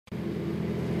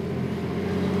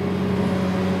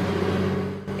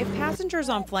passengers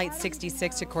on Flight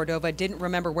 66 to Cordova didn't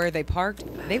remember where they parked,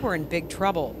 they were in big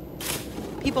trouble.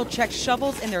 People checked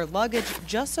shovels in their luggage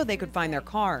just so they could find their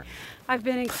car. I've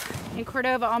been in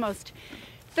Cordova almost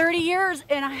 30 years,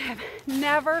 and I have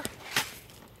never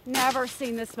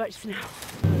seen this much snow.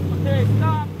 Okay,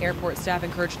 stop. Airport staff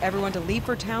encouraged everyone to leave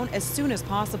for town as soon as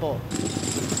possible.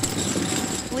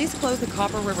 Police closed the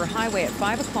Copper River Highway at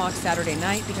 5 o'clock Saturday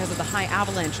night because of the high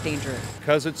avalanche danger.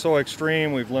 Because it's so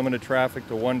extreme, we've limited traffic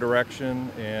to one direction,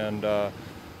 and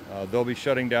they'll be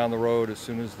shutting down the road as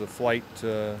soon as the flight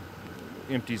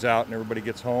empties out and everybody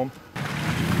gets home.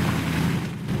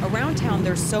 Around town,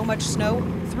 there's so much snow,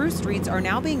 through streets are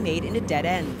now being made into dead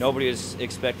ends. Nobody has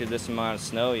expected this amount of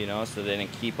snow, you know, so they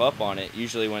didn't keep up on it.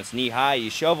 Usually when it's knee high, you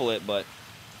shovel it, but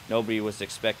nobody was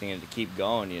expecting it to keep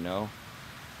going, you know.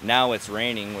 Now it's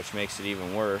raining, which makes it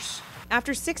even worse.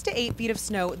 After 6 to 8 feet of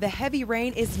snow, the heavy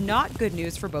rain is not good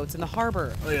news for boats in the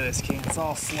harbor. Look at this, Keegan. It's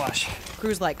all slush.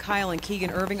 Crews like Kyle and Keegan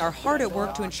Irving are hard at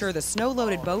work to ensure the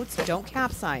snow-loaded boats don't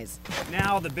capsize.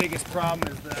 Now the biggest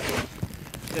problem is that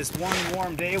this one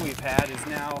warm day we've had is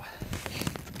now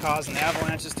causing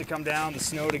avalanches to come down, the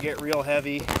snow to get real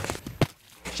heavy.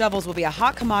 Shovels will be a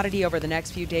hot commodity over the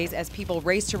next few days as people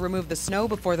race to remove the snow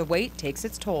before the wait takes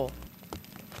its toll.